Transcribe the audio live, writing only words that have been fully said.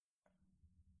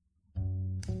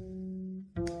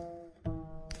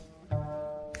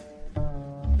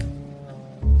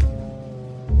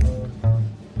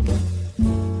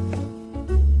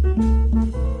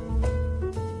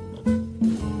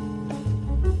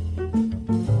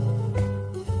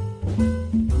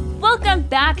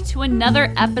back to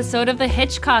another episode of the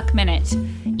Hitchcock Minute.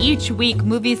 Each week,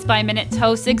 Movies by Minutes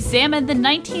hosts examine the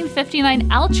 1959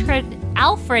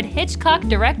 Alfred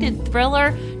Hitchcock-directed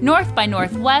thriller North by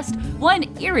Northwest, one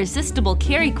irresistible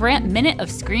Cary Grant minute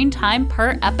of screen time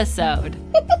per episode.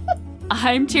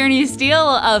 I'm Tierney Steele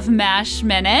of MASH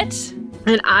Minute.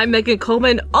 And I'm Megan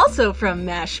Coleman, also from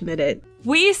MASH Minute.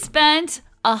 We spent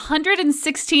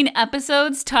 116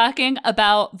 episodes talking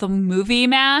about the movie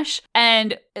MASH,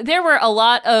 and there were a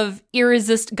lot of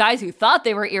guys who thought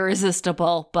they were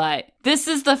irresistible, but this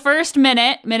is the first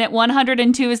minute. Minute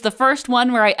 102 is the first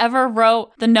one where I ever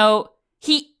wrote the note,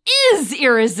 he is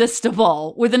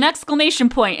irresistible, with an exclamation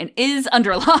point and is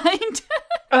underlined.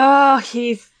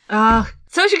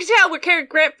 So as you can tell, we're Cary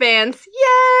Grant fans.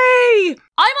 Yay!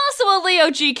 I'm also a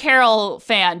Leo G. Carroll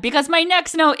fan, because my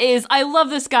next note is, I love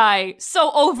this guy,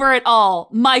 so over it all.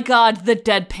 My God, the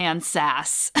deadpan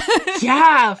sass.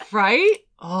 Yeah, right?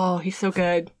 Oh, he's so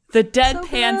good. The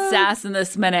deadpan sass in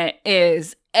this minute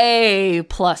is A+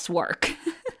 work.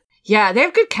 Yeah, they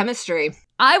have good chemistry.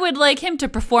 I would like him to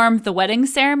perform the wedding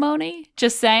ceremony,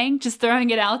 just saying, just throwing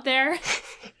it out there.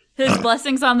 His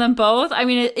blessings on them both. I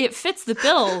mean, it fits the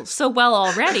bill so well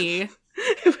already.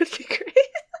 It would be great.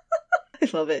 I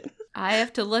love it. I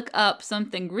have to look up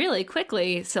something really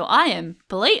quickly, so I am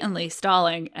blatantly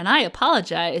stalling, and I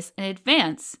apologize in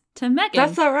advance to Megan.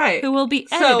 That's all right. Who will be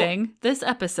editing this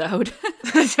episode.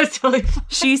 That's totally fine.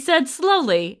 She said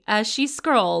slowly as she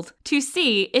scrolled to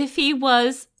see if he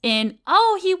was in...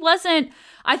 Oh, he wasn't...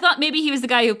 I thought maybe he was the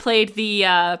guy who played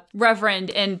the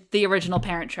Reverend in the original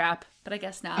Parent Trap. But I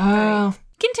guess not. Right.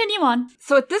 Continue on.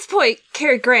 So at this point,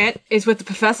 Cary Grant is with the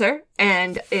professor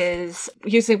and is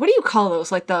using, what do you call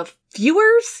those? Like the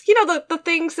viewers? You know, the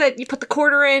things that you put the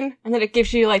quarter in and then it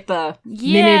gives you like the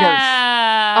minute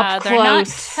of up close. They're not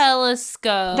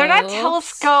telescopes. They're not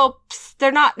telescopes.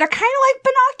 They're kind of like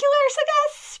binoculars, I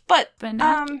guess. But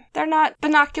they're not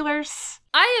binoculars.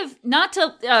 I have, not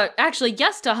to, actually,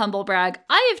 yes, to humble brag,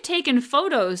 I have taken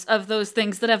photos of those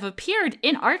things that have appeared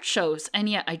in art shows, and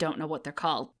yet I don't know what they're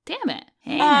called. Damn it.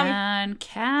 Hang on.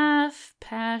 Calf,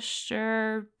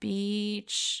 pasture,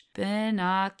 beach,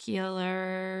 binoculars.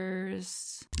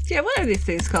 Yeah, what are these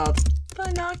things called?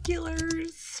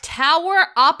 Binoculars. Tower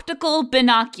optical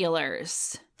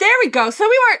binoculars. There we go. So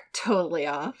we weren't totally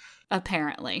off.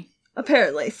 Apparently.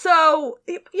 So,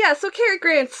 yeah, so Cary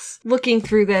Grant's looking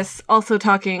through this, also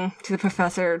talking to the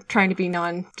professor, trying to be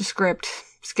nondescript,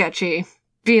 sketchy,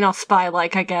 being all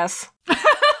spy-like, I guess.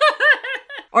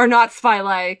 Or not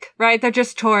spy-like, right? They're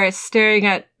just tourists staring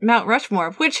at Mount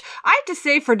Rushmore, which I have to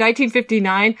say for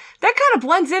 1959, that kind of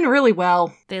blends in really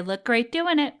well. They look great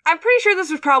doing it. I'm pretty sure this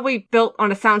was probably built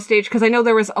on a soundstage because I know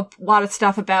there was a lot of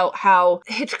stuff about how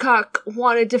Hitchcock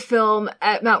wanted to film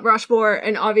at Mount Rushmore,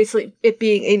 and obviously it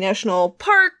being a national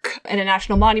park and a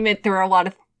national monument, there were a lot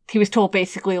of, he was told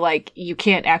basically like, you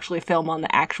can't actually film on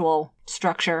the actual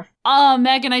structure. Oh,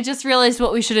 Megan, I just realized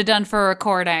what we should have done for a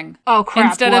recording. Oh,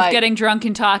 crap, Instead of getting drunk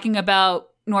and talking about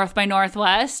North by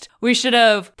Northwest, we should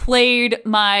have played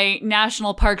my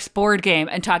National Parks board game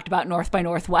and talked about North by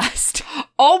Northwest.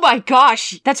 Oh my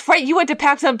gosh, that's right, you went to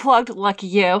PAX Unplugged, lucky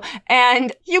you,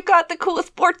 and you got the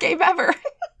coolest board game ever.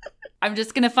 I'm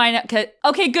just going to find out.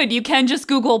 Okay, good. You can just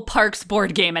Google Parks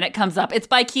board game and it comes up. It's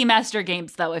by Keymaster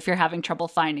Games, though, if you're having trouble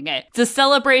finding it. It's a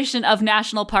celebration of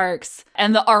national parks,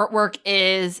 and the artwork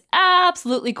is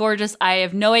absolutely gorgeous. I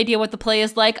have no idea what the play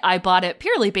is like. I bought it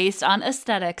purely based on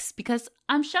aesthetics because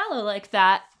I'm shallow like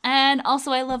that. And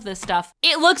also, I love this stuff.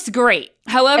 It looks great.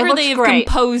 However, they've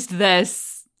composed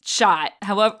this shot,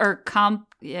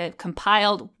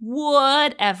 compiled,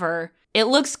 whatever. It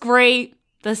looks great.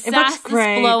 The sass is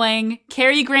flowing.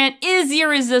 Cary Grant is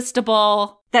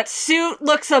irresistible. That suit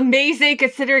looks amazing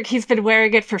considering he's been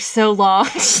wearing it for so long.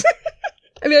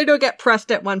 I mean, I know it got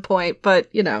pressed at one point, but,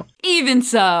 you know. Even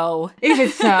so. They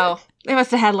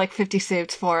must have had like 50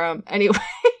 suits for him. Anyway.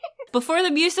 Before the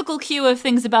musical cue of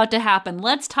things about to happen,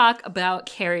 let's talk about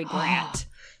Cary Grant.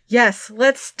 Yes,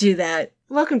 let's do that.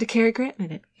 Welcome to Cary Grant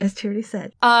Minute, as Tierney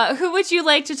said. Who would you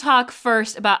like to talk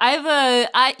first about?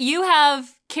 You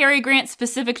have Cary Grant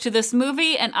specific to this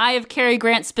movie, and I have Cary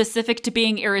Grant specific to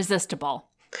being irresistible.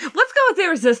 Let's go with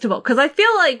irresistible, because I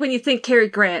feel like when you think Cary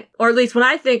Grant, or at least when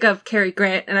I think of Cary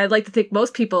Grant, and I'd like to think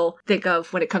most people think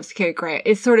of when it comes to Cary Grant,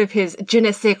 is sort of his je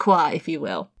ne sais quoi, if you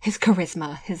will. His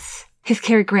charisma, his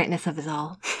Cary Grantness of it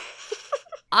all.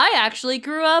 I actually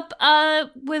grew up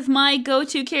with my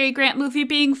go-to Cary Grant movie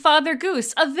being Father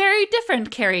Goose, a very different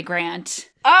Cary Grant.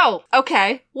 Oh,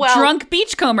 okay. Well, drunk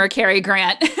beachcomber Cary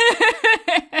Grant.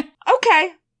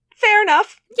 Okay, fair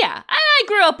enough. Yeah, I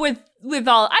grew up with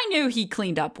all. I knew he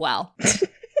cleaned up well.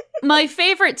 My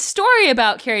favorite story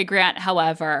about Cary Grant,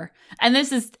 however, and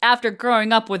this is after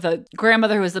growing up with a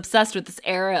grandmother who was obsessed with this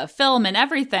era of film and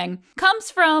everything, comes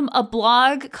from a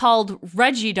blog called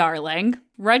Reggie Darling,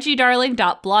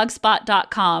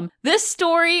 reggiedarling.blogspot.com. This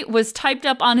story was typed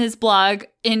up on his blog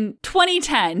in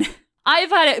 2010. I've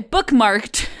had it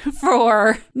bookmarked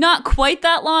for not quite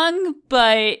that long,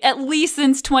 but at least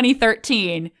since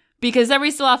 2013. Because every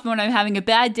so often when I'm having a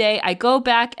bad day, I go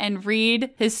back and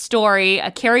read his story, a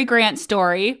Cary Grant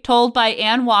story, told by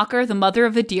Anne Walker, the mother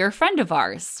of a dear friend of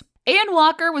ours. Anne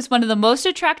Walker was one of the most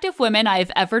attractive women I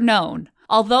have ever known.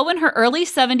 Although in her early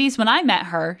 70s when I met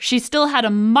her, she still had a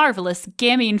marvelous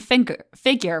gamine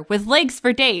figure with legs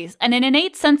for days and an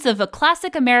innate sense of a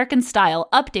classic American style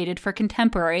updated for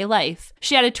contemporary life.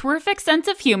 She had a terrific sense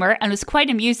of humor and was quite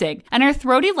amusing, and her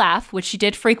throaty laugh, which she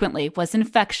did frequently, was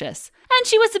infectious. And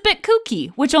she was a bit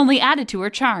kooky, which only added to her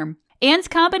charm. Anne's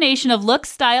combination of look,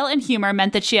 style, and humor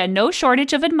meant that she had no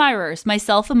shortage of admirers,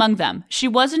 myself among them. She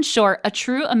was, in short, a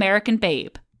true American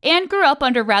babe. Anne grew up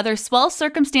under rather swell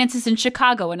circumstances in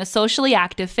Chicago in a socially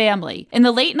active family. In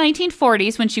the late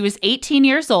 1940s, when she was 18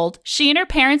 years old, she and her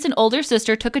parents and older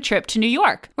sister took a trip to New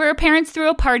York, where her parents threw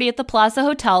a party at the Plaza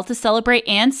Hotel to celebrate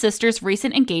Anne's sister's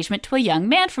recent engagement to a young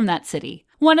man from that city.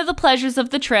 One of the pleasures of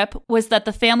the trip was that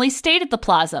the family stayed at the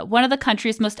Plaza, one of the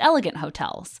country's most elegant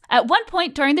hotels. At one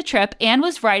point during the trip, Anne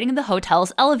was riding in the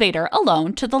hotel's elevator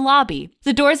alone to the lobby.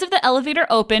 The doors of the elevator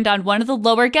opened on one of the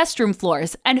lower guest room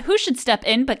floors, and who should step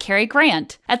in but Cary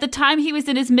Grant? At the time, he was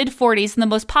in his mid-40s and the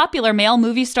most popular male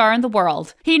movie star in the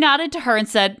world. He nodded to her and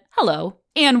said, "Hello."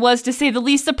 Anne was, to say the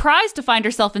least, surprised to find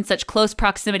herself in such close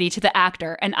proximity to the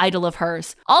actor, an idol of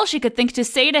hers. All she could think to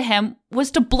say to him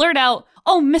was to blurt out,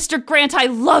 "Oh, Mr. Grant, I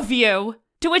love you!"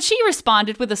 To which he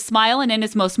responded with a smile and in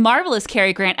his most marvelous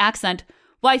Cary Grant accent,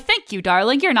 "Why, thank you,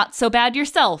 darling, you're not so bad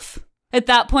yourself." At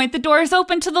that point, the doors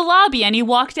opened to the lobby and he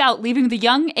walked out, leaving the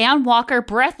young Anne Walker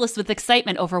breathless with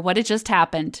excitement over what had just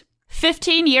happened.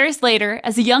 15 years later,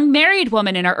 as a young married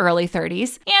woman in her early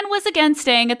 30s, Anne was again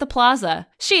staying at the Plaza.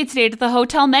 She had stayed at the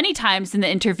hotel many times in the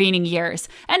intervening years,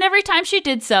 and every time she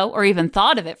did so, or even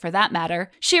thought of it for that matter,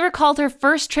 she recalled her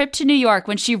first trip to New York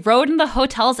when she rode in the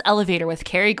hotel's elevator with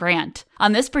Cary Grant.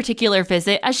 On this particular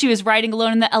visit, as she was riding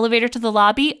alone in the elevator to the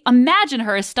lobby, imagine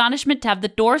her astonishment to have the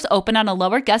doors open on a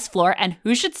lower guest floor and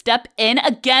who should step in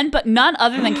again but none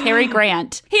other than Cary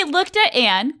Grant. He looked at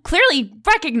Anne, clearly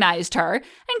recognized her,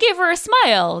 and gave her a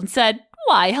smile and said,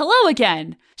 "Why, hello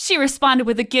again." She responded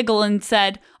with a giggle and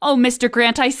said, "Oh, Mr.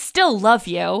 Grant, I still love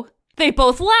you." They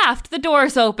both laughed, the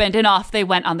doors opened, and off they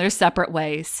went on their separate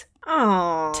ways.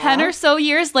 Aww. 10 or so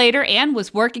years later, Anne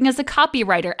was working as a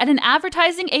copywriter at an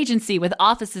advertising agency with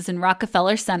offices in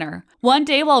Rockefeller Center. One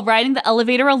day, while riding the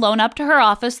elevator alone up to her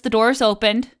office, the doors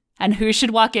opened, and who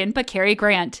should walk in but Cary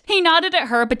Grant? He nodded at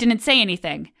her but didn't say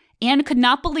anything. Anne could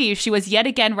not believe she was yet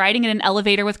again riding in an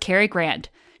elevator with Cary Grant.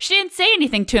 She didn't say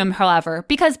anything to him, however,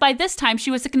 because by this time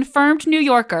she was a confirmed New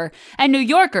Yorker, and New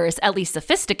Yorkers, at least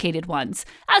sophisticated ones,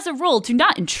 as a rule do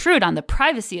not intrude on the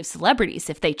privacy of celebrities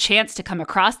if they chance to come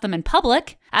across them in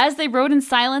public. As they rode in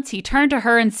silence, he turned to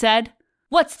her and said,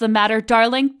 "What's the matter,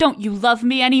 darling? Don't you love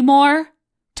me anymore?"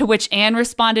 To which Anne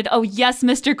responded, "Oh yes,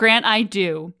 Mr. Grant, I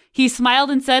do." He smiled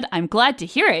and said, "I'm glad to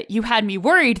hear it. You had me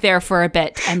worried there for a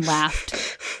bit," and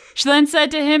laughed. She then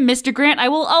said to him, "Mr. Grant, I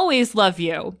will always love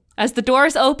you." As the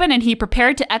doors opened and he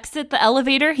prepared to exit the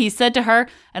elevator, he said to her,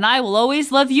 "And I will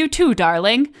always love you too,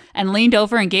 darling," and leaned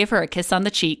over and gave her a kiss on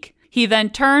the cheek. He then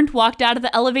turned, walked out of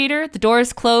the elevator, the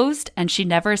doors closed, and she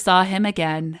never saw him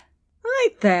again. I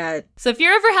like that. So if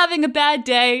you're ever having a bad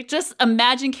day, just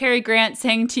imagine Cary Grant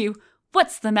saying to you,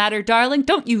 "What's the matter, darling?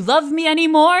 Don't you love me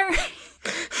anymore?"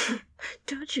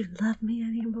 Don't you love me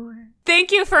anymore?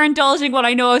 Thank you for indulging what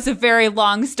I know is a very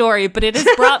long story, but it has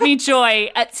brought me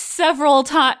joy at several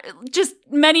times, just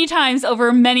many times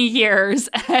over many years.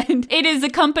 And it is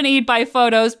accompanied by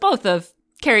photos, both of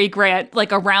Cary Grant,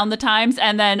 like around the times,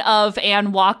 and then of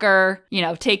Anne Walker,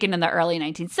 taken in the early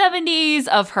 1970s,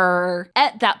 of her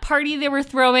at that party they were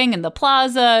throwing in the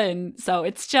Plaza. And so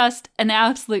it's just an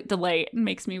absolute delight and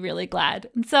makes me really glad.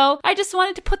 And so I just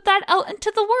wanted to put that out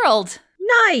into the world.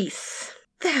 Nice.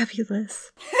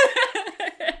 Fabulous.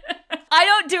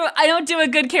 I don't do a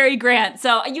good Cary Grant,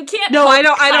 so you can't. No, I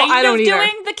don't either.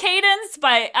 Doing the cadence,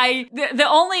 but the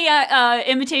only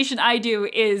imitation I do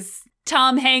is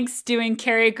Tom Hanks doing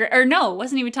Cary Grant. Or no, it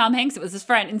wasn't even Tom Hanks. It was his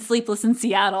friend in Sleepless in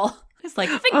Seattle. It's like,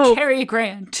 Cary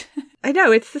Grant. I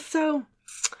know, it's just so.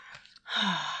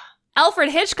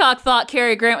 Alfred Hitchcock thought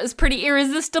Cary Grant was pretty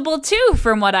irresistible too,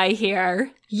 from what I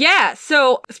hear. Yeah,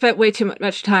 so spent way too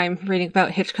much time reading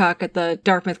about Hitchcock at the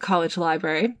Dartmouth College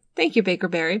Library. Thank you, Baker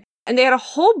Berry. And they had a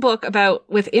whole book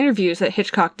with interviews that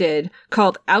Hitchcock did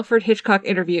called Alfred Hitchcock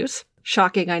Interviews.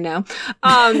 Shocking, I know.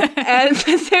 And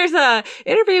there's a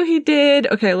interview he did.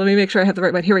 Okay, let me make sure I have the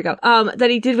right one. Here we go.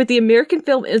 That he did with the American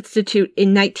Film Institute in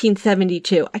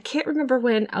 1972. I can't remember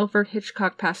when Alfred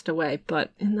Hitchcock passed away,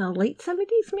 but in the late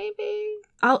 70s, maybe?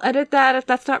 I'll edit that if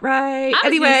that's not right. I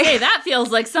was gonna say, that feels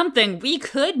like something we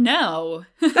could know.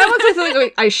 That was like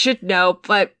something I should know,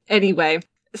 but anyway.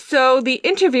 So the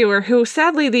interviewer, who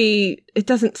sadly it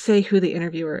doesn't say who the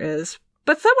interviewer is,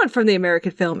 but someone from the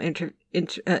American Film Institute,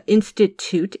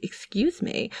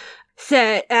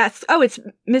 asked, it's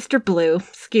Mr. Blue,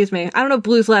 excuse me. I don't know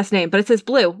Blue's last name, but it says,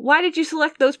 Blue, why did you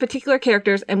select those particular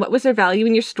characters and what was their value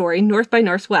in your story, North by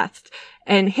Northwest?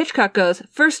 And Hitchcock goes,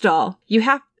 first of all, you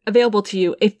have available to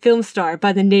you a film star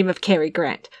by the name of Cary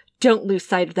Grant. Don't lose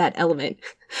sight of that element.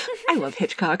 I love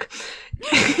Hitchcock.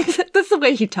 That's the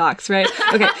way he talks, right?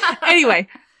 Okay. Anyway,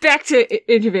 back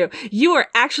to interview. You are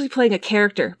actually playing a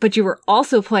character, but you were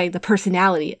also playing the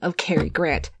personality of Cary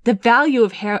Grant. The value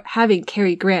of having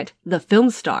Cary Grant, the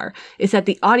film star, is that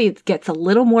the audience gets a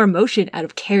little more emotion out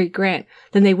of Cary Grant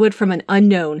than they would from an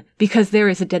unknown because there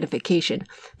is identification.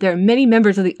 There are many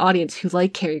members of the audience who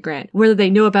like Cary Grant, whether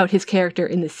they know about his character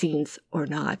in the scenes or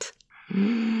not.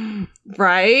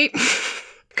 Right?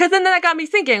 Because then that got me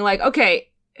thinking, like, okay,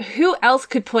 who else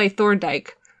could play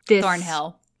Thorndyke?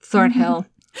 Thornhill.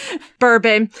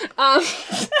 Bourbon.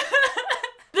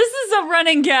 This is a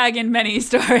running gag in many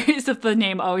stories of the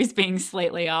name always being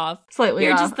slightly off.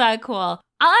 You're just that cool.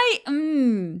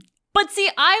 But see,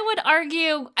 I would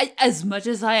argue, as much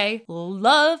as I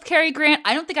love Cary Grant,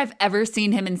 I don't think I've ever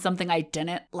seen him in something I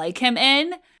didn't like him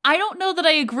in. I don't know that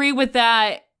I agree with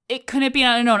that. It couldn't be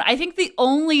unknown. I think the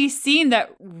only scene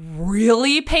that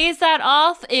really pays that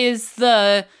off is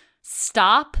the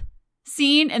stop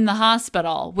scene in the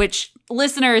hospital, which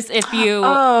listeners, if you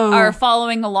are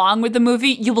following along with the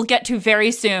movie, you will get to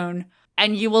very soon.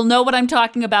 And you will know what I'm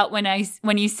talking about when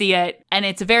you see it. And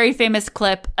it's a very famous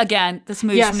clip. Again, this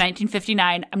movie's from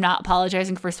 1959. I'm not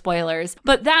apologizing for spoilers.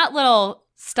 But that little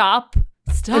stop.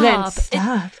 And then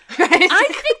stop. I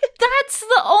think that's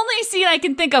the only scene I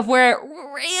can think of where it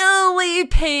really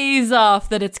pays off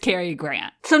that it's Cary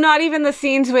Grant. So not even the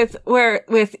scenes with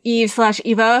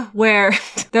Eve/Eva where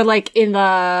they're like in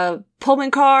the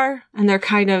Pullman car and they're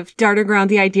kind of darting around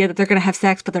the idea that they're going to have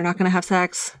sex, but they're not going to have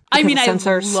sex. I mean, I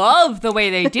love the way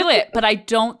they do it, but I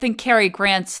don't think Cary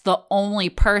Grant's the only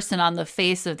person on the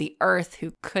face of the earth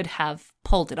who could have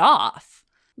pulled it off.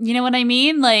 You know what I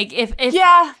mean? Like, if I'm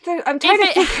trying to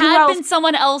think it had been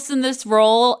someone else in this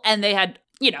role and they had,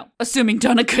 assuming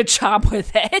done a good job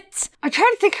with it. I'm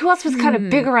trying to think who else was kind of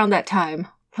big around that time.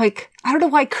 Like, I don't know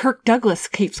why Kirk Douglas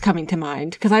keeps coming to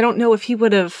mind, because I don't know if he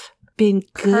would have been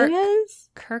good as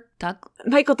Kirk Douglas.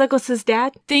 Michael Douglas's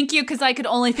dad. Thank you, because I could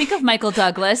only think of Michael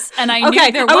Douglas, and I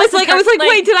knew there was. I was like,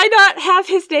 wait, did I not have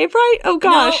his name right? Oh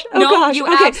gosh, no, you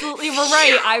absolutely were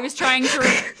right. I was trying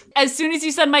to. As soon as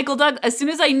you said Michael Douglas, as soon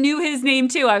as I knew his name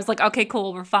too, I was like, okay,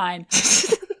 cool, we're fine.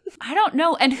 I don't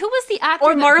know. And who was the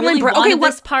actor that really wanted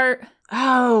this part?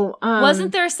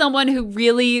 Wasn't there someone who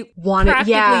really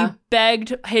practically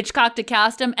begged Hitchcock to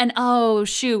cast him? And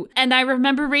and I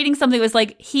remember reading something that was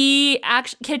like,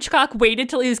 Hitchcock waited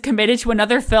till he was committed to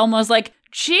another film and was like,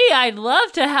 gee, I'd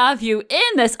love to have you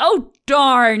in this. Oh,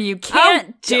 darn, you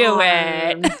can't do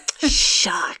it.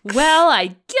 Shucks. Well, I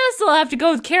guess I'll have to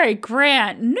go with Cary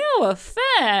Grant. No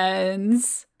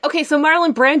offense. Okay, so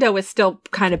Marlon Brando is still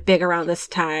kind of big around this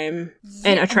time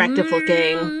and attractive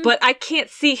looking, but I can't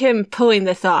see him pulling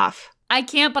this off. I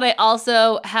can't, but I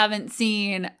also haven't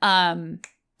seen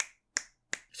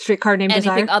Streetcar Named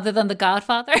Desire? Anything other than The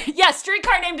Godfather? Yeah,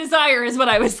 Streetcar Named Desire is what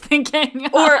I was thinking.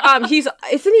 Or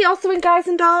isn't he also in Guys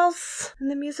and Dolls in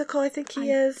the musical? I think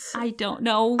he is. I don't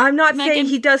know. I'm not saying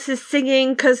he does his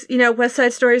singing because, West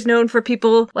Side Story is known for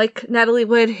people like Natalie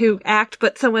Wood who act,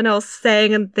 but someone else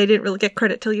sang and they didn't really get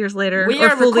credit till years later. We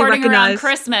are recording around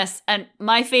Christmas, and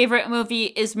my favorite movie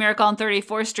is Miracle on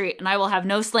 34th Street, and I will have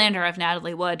no slander of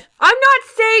Natalie Wood. I'm not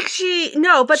saying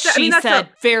she said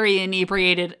very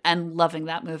inebriated and loving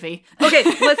that movie. Okay,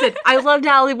 listen, I love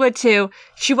Natalie Wood too.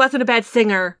 She wasn't a bad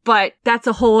singer, but that's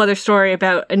a whole other story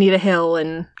about Anita Hill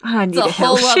and Anita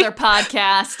Hill. It's a whole other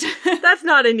podcast. That's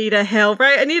not Anita Hill,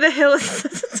 right? Anita Hill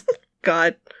is...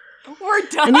 God. We're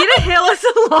done. Anita Hill is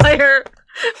a liar.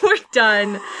 We're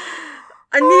done.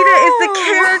 Anita is the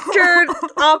character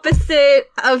opposite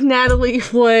of Natalie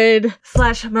Wood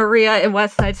 / Maria in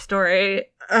West Side Story.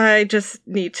 I just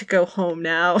need to go home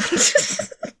now.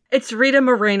 It's Rita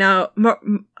Moreno. God,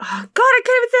 I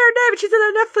can't even say her name. She's in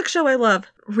a Netflix show I love.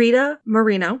 Rita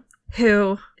Moreno.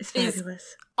 who is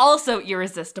fabulous. Also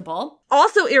irresistible.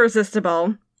 Also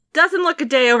irresistible. Doesn't look a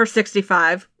day over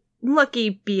 65.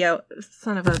 Lucky B.O.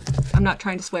 Son of a... I'm not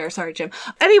trying to swear. Sorry, Jim.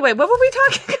 Anyway, what were we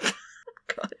talking about?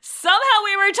 God. Somehow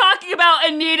we were talking about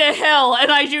Anita Hill,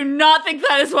 and I do not think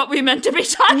that is what we meant to be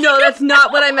talking about. No, that's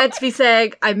not what I meant to be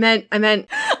saying. I meant... I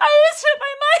just hit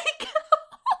my mic.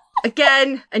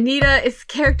 Again, Anita is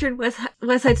character in West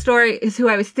Side Story is who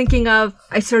I was thinking of.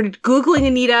 I started Googling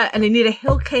Anita, and Anita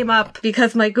Hill came up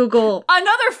because my Google...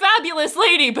 Another fabulous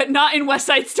lady, but not in West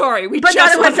Side Story. But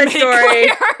not in West Side Story.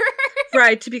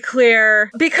 Right, to be clear.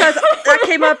 Because that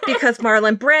came up because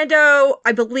Marlon Brando,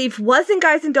 I believe, was in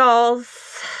Guys and Dolls.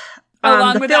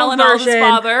 Along with Alan Alda's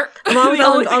father. The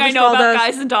only thing I know about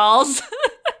Guys and Dolls.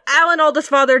 Alan Alda's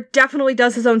father definitely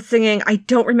does his own singing. I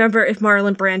don't remember if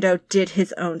Marlon Brando did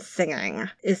his own singing,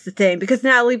 is the thing. Because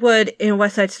Natalie Wood in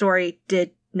West Side Story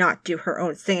did not do her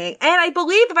own singing. And I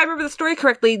believe, if I remember the story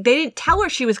correctly, they didn't tell her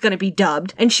she was going to be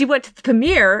dubbed. And she went to the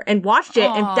premiere and watched it,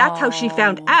 and that's how she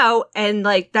found out. And,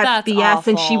 like, that's BS.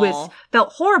 Awful. And she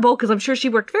felt horrible, because I'm sure she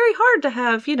worked very hard to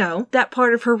have, that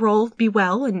part of her role be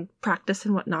well and practice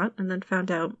and whatnot, and then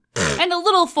found out. And a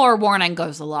little forewarning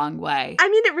goes a long way. I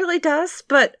mean, it really does,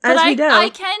 but as we know... I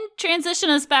can transition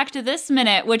us back to this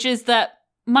minute, which is that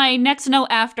my next note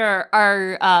after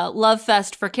our love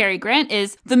fest for Cary Grant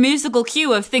is the musical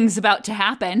cue of things about to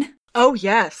happen. Oh,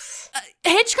 yes.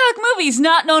 Hitchcock movies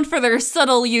not known for their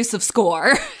subtle use of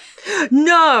score.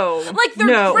 No. Like,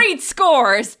 they're great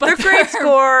scores, but they're great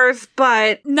scores,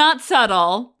 but... Not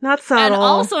subtle. Not subtle. And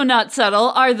also not subtle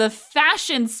are the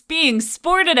fashions being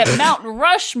sported at Mount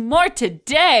Rushmore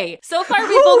today. So far,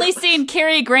 we've only seen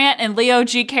Cary Grant and Leo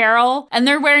G. Carroll, and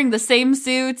they're wearing the same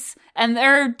suits, and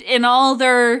they're in all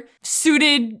their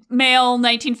suited male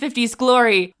 1950s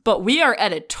glory. But we are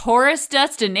at a tourist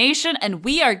destination, and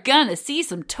we are gonna see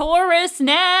some tourists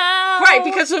now. Right,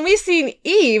 because when we've seen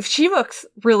Eve, she looks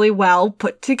really well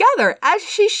put together, as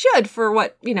she should for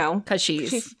what, Because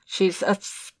she's a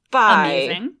spy.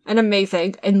 Amazing. And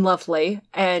amazing and lovely,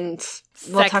 and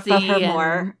we'll talk about her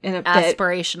more in a bit.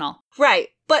 Aspirational. Right,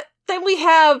 but then we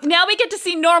have... Now we get to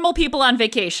see normal people on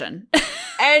vacation.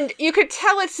 And you could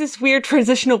tell it's this weird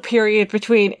transitional period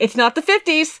between, it's not the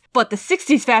 50s, but the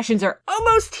 60s fashions are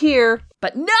almost here.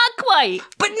 But not quite.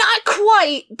 But not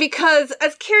quite, because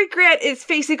as Cary Grant is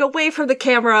facing away from the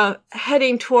camera,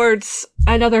 heading towards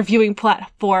another viewing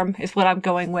platform is what I'm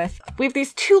going with. We have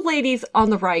these two ladies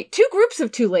on the right. Two groups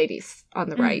of two ladies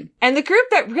on the right. And the group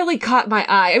that really caught my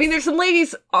eye, I mean, there's some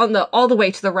ladies on all the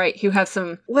way to the right who have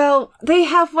they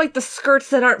have like the skirts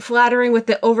that aren't flattering with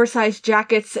the oversized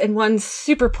jackets, and one's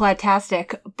super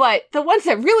plaid-tastic. But the ones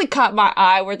that really caught my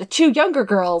eye were the two younger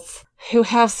girls who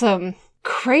have some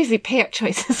crazy pant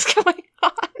choices going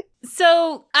on.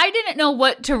 So I didn't know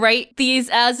what to write these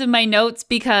as in my notes,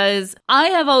 because I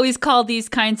have always called these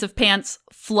kinds of pants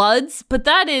floods, but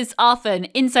that is often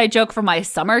inside joke from my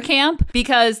summer camp,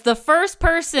 because the first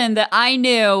person that I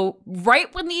knew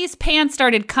right when these pants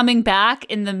started coming back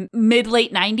in the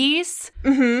mid-late 90s,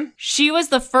 she was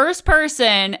the first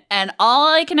person, and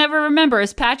all I can ever remember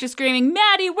is Patrick screaming,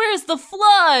 "Maddie, where's the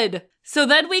flood?" So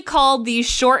then we called these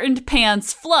shortened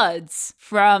pants floods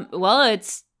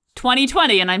it's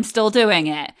 2020 and I'm still doing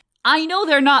it. I know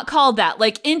they're not called that.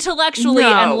 Like, intellectually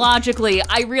and logically,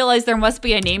 I realize there must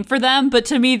be a name for them, but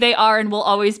to me they are and will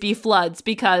always be floods,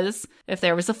 because if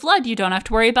there was a flood, you don't have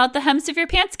to worry about the hems of your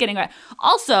pants getting wet.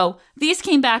 Also, these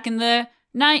came back in the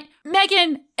night.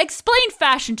 Megan, explain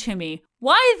fashion to me.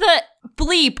 Why the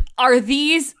bleep are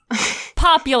these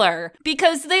popular?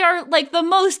 Because they are like the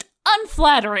most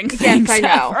unflattering things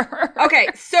ever. Okay,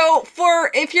 so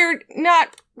if you're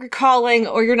not recalling,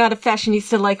 or you're not a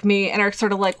fashionista like me and are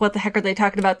sort of like, what the heck are they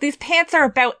talking about? These pants are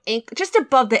about just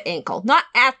above the ankle. Not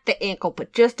at the ankle,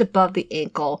 but just above the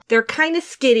ankle. They're kind of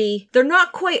skitty. They're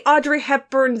not quite Audrey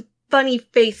Hepburn bunny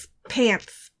face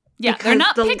pants. Yeah, they're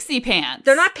not pixie pants.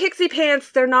 They're not pixie pants.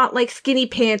 They're not like skinny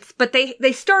pants, but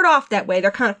they start off that way.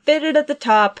 They're kind of fitted at the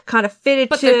top, kind of fitted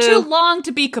but they're too long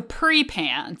to be capri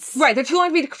pants. Right, they're too long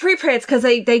to be capri pants because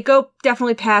they go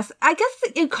definitely past, I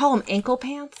guess you'd call them ankle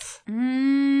pants.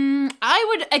 I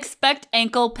would expect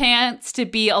ankle pants to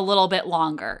be a little bit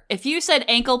longer. If you said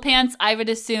ankle pants, I would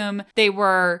assume they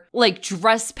were like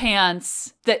dress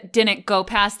pants that didn't go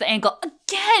past the ankle.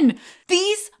 Again,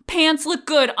 these pants look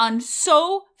good on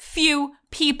so few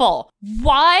people.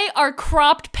 Why are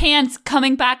cropped pants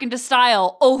coming back into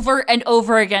style over and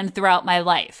over again throughout my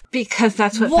life? Because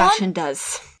that's what fashion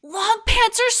does. Long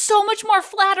pants are so much more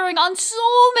flattering on so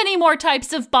many more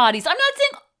types of bodies. I'm not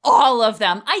saying all of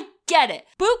them. I get it.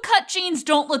 Bootcut jeans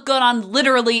don't look good on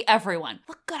literally everyone.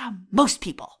 Look good on most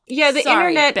people. Yeah, the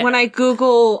Sorry, internet, bitter. when I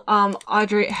Google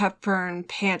Audrey Hepburn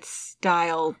pants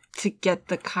style to get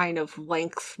the kind of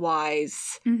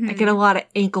lengthwise, I get a lot of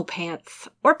ankle pants.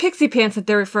 Or pixie pants that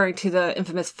they're referring to, the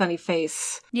infamous funny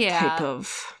face type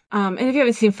of. And if you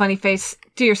haven't seen Funny Face,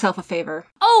 do yourself a favor.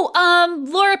 Oh,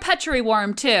 Laura Petrie wore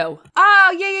them too.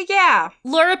 Oh, yeah.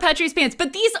 Laura Petrie's pants.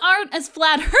 But these aren't as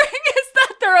flattering as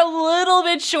that. They're a little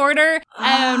bit shorter.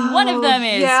 And one of them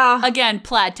is, again,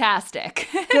 plaid-tastic.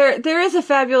 There is a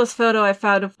fabulous photo I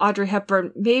found of Audrey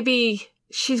Hepburn. Maybe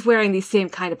she's wearing these same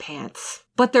kind of pants.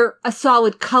 But they're a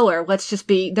solid color.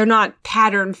 They're not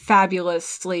patterned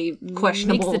fabulously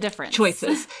questionable Makes the difference.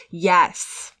 Choices.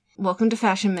 Yes. Welcome to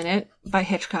Fashion Minute by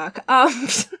Hitchcock. I'm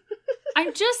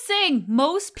just saying,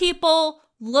 most people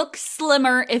look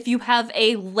slimmer if you have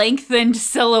a lengthened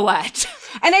silhouette.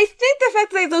 And I think the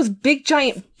fact that they have those big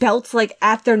giant belts, like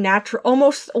at their natural,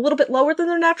 almost a little bit lower than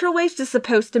their natural waist, is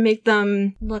supposed to make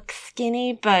them look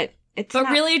skinny, but it's not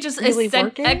really just really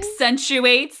working.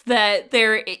 accentuates that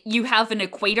you have an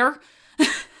equator.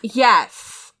 Yes.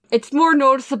 It's more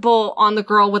noticeable on the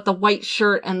girl with the white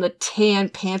shirt and the tan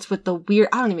pants with the weird,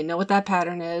 I don't even know what that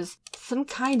pattern is. Some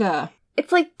kind of,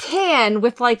 it's like tan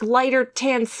with like lighter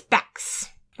tan specks.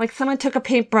 Like someone took a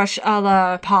paintbrush a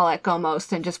la Pollock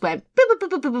almost and just went boo, boo,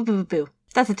 boo, boo, boo, boo, boo.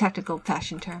 That's a technical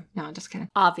fashion term. No, I'm just kidding.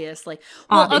 Obviously.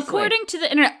 Well, according to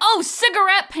the internet,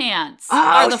 cigarette pants Oh,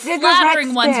 are the cigarette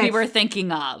flattering ones we pants. were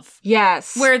thinking of.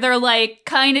 Yes. Where they're like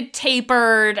kind of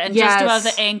tapered and just above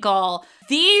the ankle.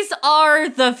 These are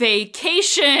the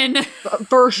vacation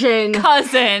version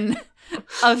cousin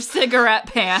of cigarette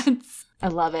pants. I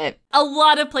love it. A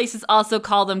lot of places also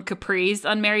call them capris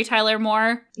on Mary Tyler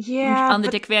Moore. Yeah. On the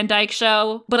Dick Van Dyke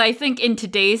Show. But I think in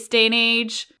today's day and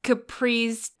age,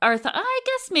 capris are, I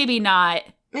guess maybe not.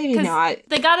 Maybe not.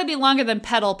 They gotta be longer than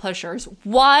pedal pushers.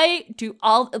 Why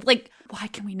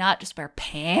can we not just wear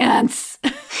pants?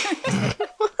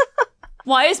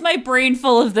 Why is my brain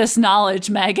full of this knowledge,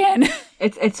 Megan?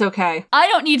 It's okay. I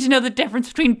don't need to know the difference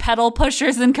between pedal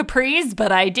pushers and capris,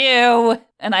 but I do.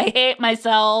 And I hate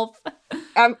myself.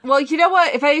 Well, you know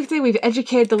what? If anything, we've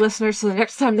educated the listeners so the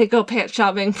next time they go pants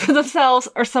shopping for themselves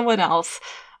or someone else,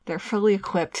 they're fully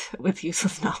equipped with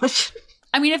useless knowledge.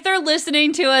 I mean, if they're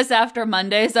listening to us after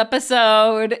Monday's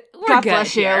episode, we're God good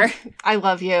bless here. you. I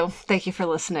love you. Thank you for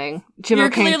listening. Jim You're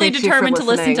O'Kane, clearly thanks you determined for to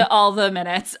listen listening. to all the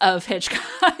minutes of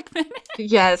Hitchcock Minute.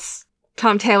 Yes.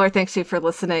 Tom Taylor, thanks you for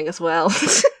listening as well.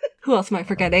 Who else am I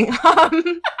forgetting?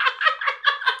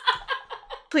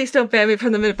 Please don't ban me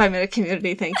from the Minute by Minute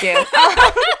community, thank you.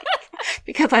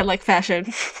 Because I like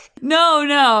fashion.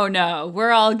 No.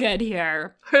 We're all good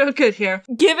here. We're all good here.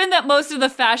 Given that most of the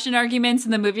fashion arguments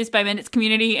in the Movies by Minutes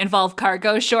community involve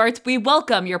cargo shorts, we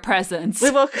welcome your presence.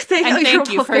 We welcome.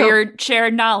 Thank you for your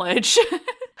shared knowledge.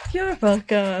 You're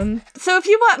welcome. So if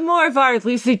you want more of our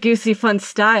loosey-goosey fun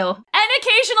style... And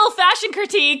occasional fashion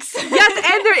critiques. Yes,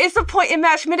 and there is a point in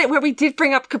Match Minute where we did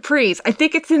bring up capris. I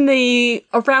think it's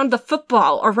around the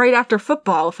football, or right after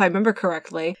football, if I remember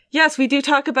correctly. Yes, we do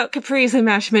talk about capris in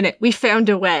Match Minute. We found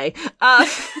a way.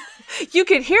 You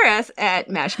can hear us at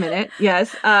Match Minute,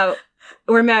 yes.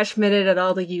 We're Match Minute at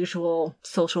all the usual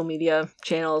social media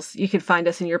channels. You can find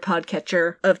us in your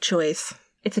podcatcher of choice.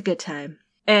 It's a good time.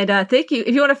 And thank you.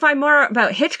 If you want to find more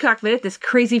about Hitchcock Minute, this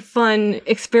crazy fun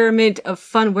experiment of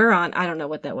fun we're on. I don't know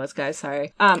what that was, guys.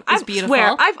 Sorry. I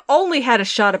swear, I've only had a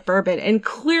shot of bourbon, and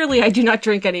clearly I do not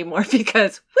drink anymore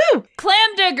because, woo!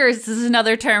 Clam diggers is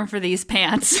another term for these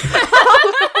pants.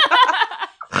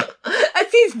 That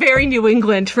seems very New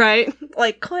England, right?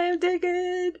 Like, clam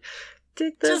digging.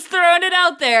 Just throwing it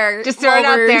out there. Just throwing it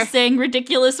out there. Saying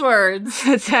ridiculous words.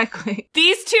 Exactly.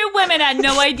 These two women had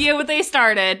no idea what they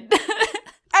started.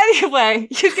 Anyway,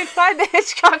 you can find the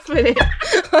Hitchcock Minute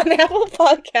on Apple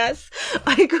Podcasts,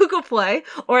 on Google Play,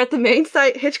 or at the main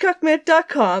site,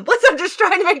 hitchcockminute.com. I'm just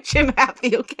trying to make Jim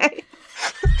happy, okay?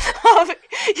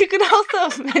 You can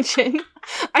also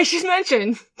I should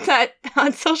mention that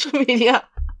on social media,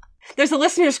 there's a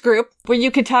listeners group where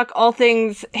you can talk all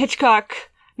things Hitchcock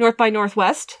North by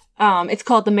Northwest. It's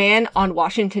called The Man on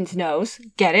Washington's Nose.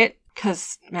 Get it?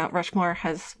 Because Mount Rushmore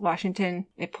has Washington.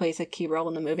 It plays a key role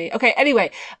in the movie. Okay,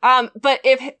 anyway. But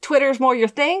if Twitter's more your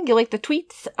thing, you like the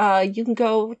tweets, you can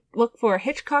go look for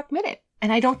Hitchcock Minute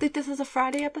And I don't think this is a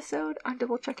Friday episode. I'm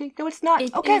double checking. No, it's not.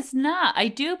 It Okay. is not. I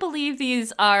do believe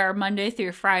these are Monday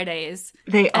through Fridays.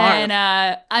 They are. And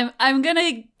I'm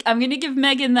gonna give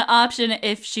Megan the option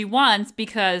if she wants,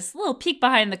 because a little peek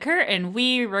behind the curtain,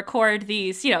 we record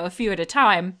these, a few at a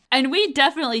time. And we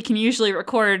definitely can usually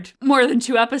record more than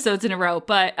 2 episodes in a row,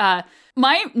 but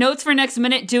my notes for next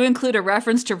minute do include a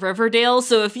reference to Riverdale,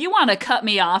 so if you want to cut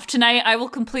me off tonight, I will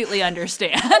completely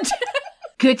understand.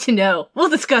 Good to know. We'll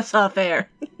discuss off air.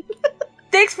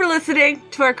 Thanks for listening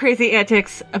to our crazy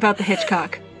antics about the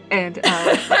Hitchcock. And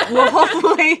we'll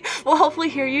hopefully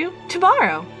hear you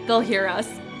tomorrow. They'll hear us.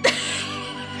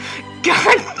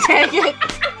 God dang it.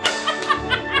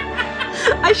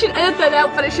 I should edit that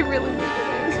out, but I should really leave it in.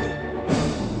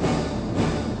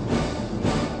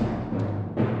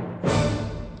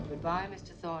 Goodbye,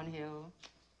 Mr. Thornhill,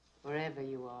 wherever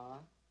you are.